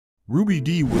Ruby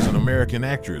Dee was an American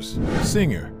actress,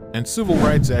 singer, and civil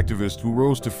rights activist who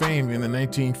rose to fame in the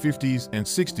 1950s and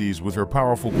 60s with her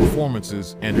powerful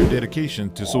performances and her dedication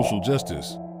to social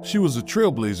justice. She was a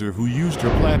trailblazer who used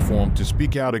her platform to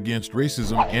speak out against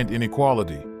racism and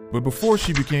inequality. But before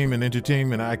she became an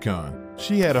entertainment icon,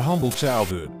 she had a humble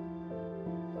childhood.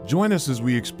 Join us as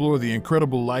we explore the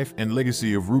incredible life and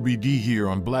legacy of Ruby Dee here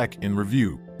on Black in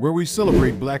Review, where we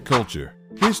celebrate Black culture,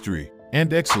 history,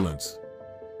 and excellence.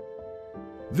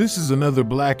 This is another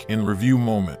Black in Review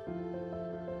moment.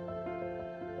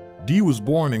 Dee was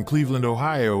born in Cleveland,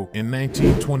 Ohio in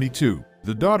 1922,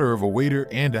 the daughter of a waiter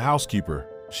and a housekeeper.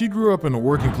 She grew up in a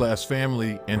working-class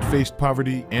family and faced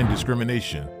poverty and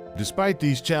discrimination. Despite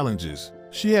these challenges,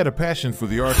 she had a passion for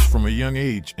the arts from a young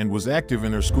age and was active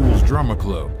in her school's drama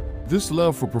club. This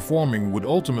love for performing would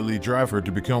ultimately drive her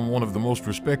to become one of the most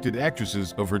respected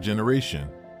actresses of her generation.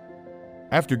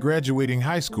 After graduating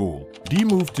high school, Dee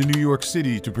moved to New York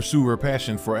City to pursue her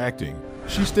passion for acting.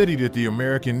 She studied at the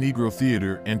American Negro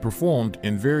Theater and performed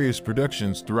in various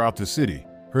productions throughout the city.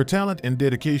 Her talent and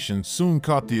dedication soon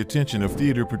caught the attention of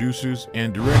theater producers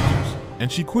and directors, and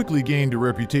she quickly gained a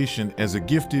reputation as a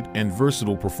gifted and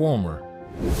versatile performer.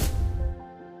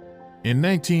 In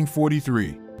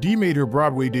 1943, Dee made her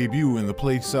Broadway debut in the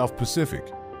play South Pacific.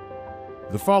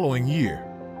 The following year,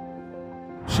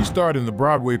 she starred in the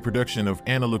Broadway production of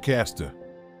Anna Lucasta.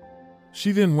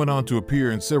 She then went on to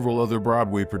appear in several other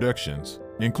Broadway productions,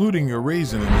 including A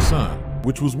Raisin in the Sun,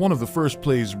 which was one of the first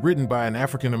plays written by an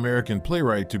African-American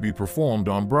playwright to be performed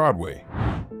on Broadway.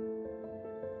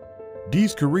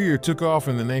 Dee's career took off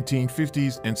in the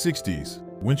 1950s and 60s,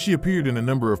 when she appeared in a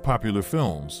number of popular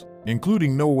films,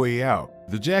 including No Way Out,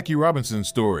 The Jackie Robinson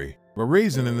Story, A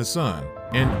Raisin in the Sun,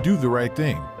 and Do the Right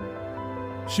Thing.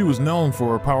 She was known for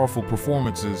her powerful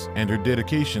performances and her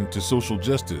dedication to social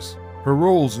justice. Her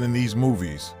roles in these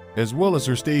movies, as well as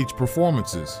her stage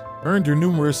performances, earned her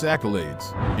numerous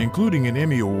accolades, including an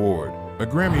Emmy Award, a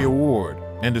Grammy Award,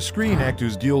 and a Screen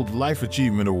Actors Guild Life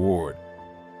Achievement Award.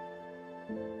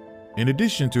 In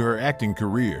addition to her acting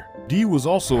career, Dee was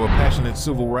also a passionate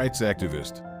civil rights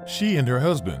activist. She and her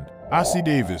husband, Ossie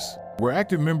Davis, were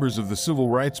active members of the civil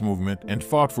rights movement and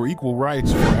fought for equal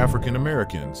rights for African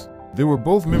Americans. They were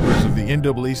both members of the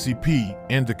NAACP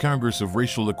and the Congress of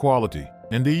Racial Equality,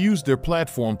 and they used their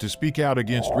platform to speak out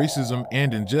against racism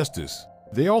and injustice.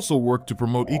 They also worked to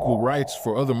promote equal rights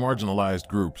for other marginalized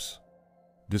groups.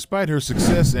 Despite her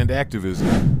success and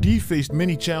activism, Dee faced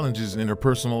many challenges in her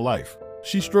personal life.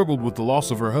 She struggled with the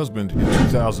loss of her husband in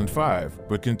 2005,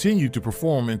 but continued to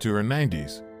perform into her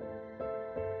 90s.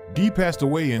 Dee passed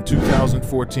away in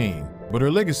 2014. But her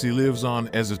legacy lives on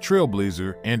as a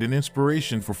trailblazer and an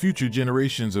inspiration for future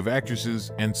generations of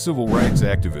actresses and civil rights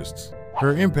activists.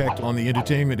 Her impact on the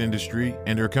entertainment industry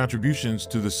and her contributions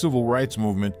to the civil rights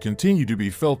movement continue to be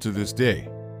felt to this day.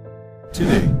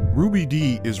 Today, Ruby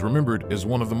Dee is remembered as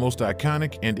one of the most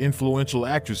iconic and influential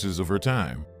actresses of her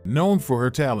time, known for her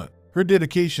talent, her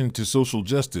dedication to social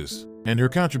justice, and her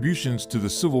contributions to the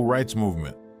civil rights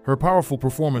movement. Her powerful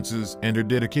performances and her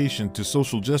dedication to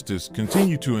social justice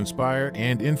continue to inspire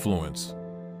and influence.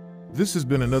 This has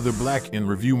been another Black in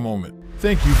Review moment.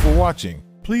 Thank you for watching.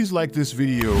 Please like this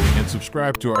video and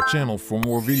subscribe to our channel for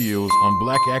more videos on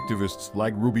Black activists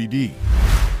like Ruby Dee.